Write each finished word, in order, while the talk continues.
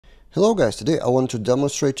Hello guys, today I want to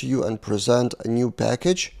demonstrate to you and present a new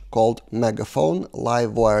package called Megaphone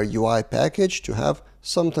Livewire UI package to have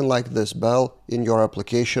something like this bell in your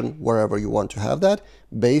application wherever you want to have that,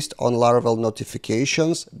 based on Laravel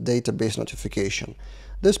notifications, database notification.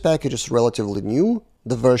 This package is relatively new.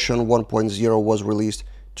 The version 1.0 was released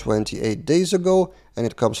 28 days ago, and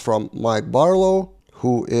it comes from Mike Barlow,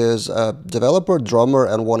 who is a developer, drummer,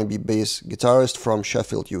 and wannabe bass guitarist from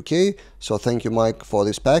Sheffield, UK. So thank you, Mike, for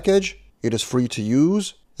this package. It is free to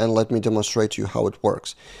use, and let me demonstrate to you how it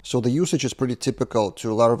works. So the usage is pretty typical to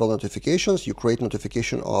Laravel notifications. You create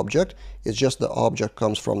notification object. It's just the object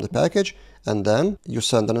comes from the package, and then you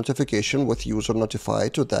send a notification with user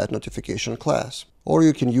notified to that notification class. Or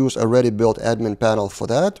you can use a ready built admin panel for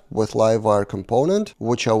that with Livewire component,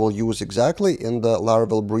 which I will use exactly in the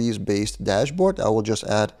Laravel Breeze based dashboard. I will just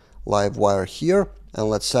add Livewire here, and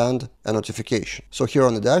let's send a notification. So here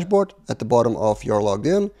on the dashboard, at the bottom of your logged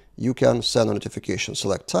in, you can send a notification.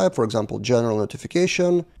 Select type, for example, general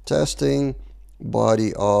notification, testing,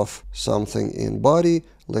 body of something in body,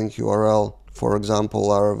 link URL, for example,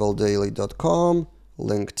 laraveldaily.com,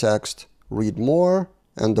 link text, read more,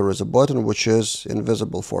 and there is a button which is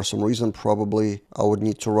invisible for some reason. Probably I would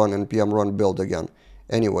need to run npm run build again.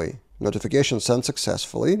 Anyway, notification sent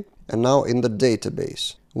successfully. And now in the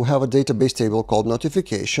database, we have a database table called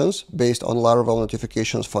notifications based on Laravel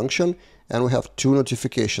notifications function, and we have two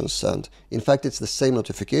notifications sent. In fact, it's the same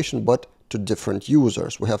notification, but to different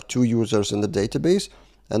users. We have two users in the database,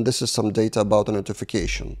 and this is some data about the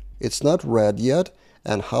notification. It's not read yet,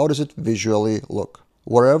 and how does it visually look?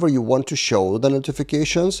 Wherever you want to show the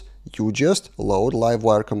notifications, you just load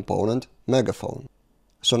Livewire component Megaphone.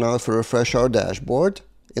 So now if we refresh our dashboard,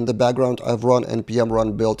 in the background I've run npm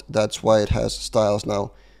run build, that's why it has styles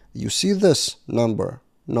now. You see this number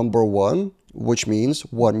 1, which means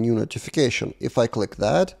one new notification. If I click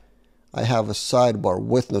that, I have a sidebar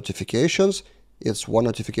with notifications. It's one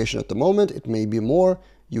notification at the moment, it may be more.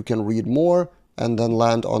 You can read more and then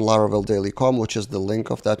land on laraveldaily.com, which is the link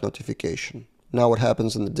of that notification. Now what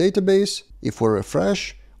happens in the database, if we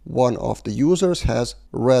refresh, one of the users has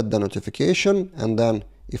read the notification, and then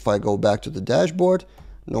if I go back to the dashboard,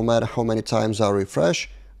 no matter how many times I refresh,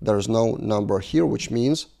 there's no number here, which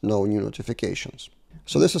means no new notifications.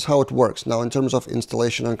 So this is how it works. Now in terms of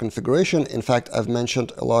installation and configuration, in fact, I've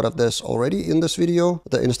mentioned a lot of this already in this video.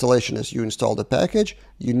 The installation is you install the package.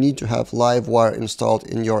 You need to have Livewire installed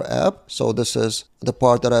in your app. So this is the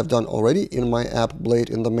part that I've done already in my app Blade.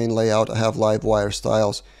 In the main layout, I have Livewire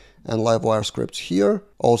styles and Livewire scripts here.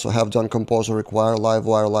 Also have done composer require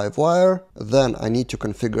Livewire. Then I need to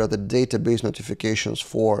configure the database notifications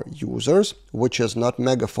for users, which is not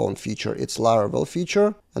Megaphone feature, it's Laravel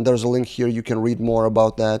feature. And there's a link here, you can read more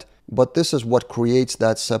about that. But this is what creates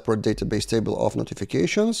that separate database table of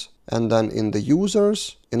notifications. And then in the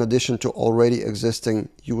users, in addition to already existing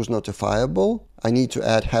use notifiable, I need to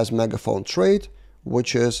add has Megaphone trait,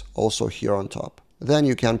 which is also here on top. Then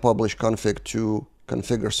you can publish config to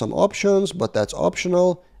configure some options, but that's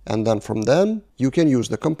optional. And then from then, you can use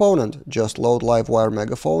the component. Just load Livewire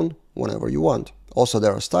Megaphone whenever you want. Also,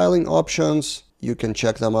 there are styling options. You can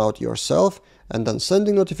check them out yourself. And then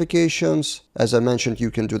sending notifications. As I mentioned,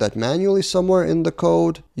 you can do that manually somewhere in the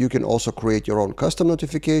code. You can also create your own custom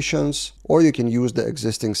notifications, or you can use the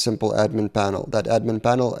existing simple admin panel. That admin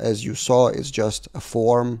panel, as you saw, is just a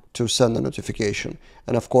form to send a notification.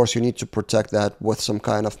 And of course, you need to protect that with some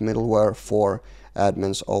kind of middleware for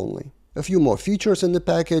admins only. A few more features in the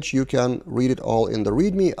package. You can read it all in the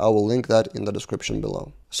README. I will link that in the description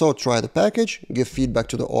below. So try the package, give feedback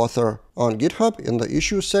to the author on GitHub in the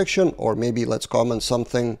issues section, or maybe let's comment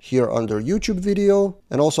something here under YouTube video.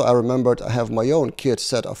 And also I remembered I have my own kit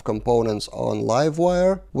set of components on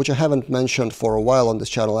Livewire, which I haven't mentioned for a while on this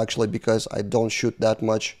channel actually, because I don't shoot that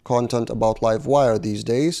much content about Livewire these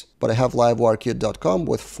days. But I have livewirekit.com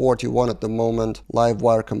with 41 at the moment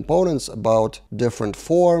Livewire components about different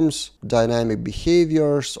forms, dynamic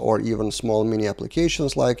behaviors, or even small mini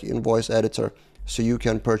applications like invoice editor. So you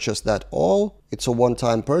can purchase that all. It's a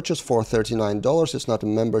one-time purchase for $39. It's not a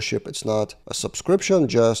membership, it's not a subscription,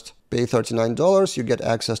 just pay $39. You get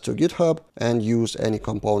access to GitHub and use any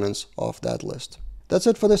components of that list. That's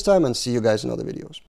it for this time, and see you guys in other videos.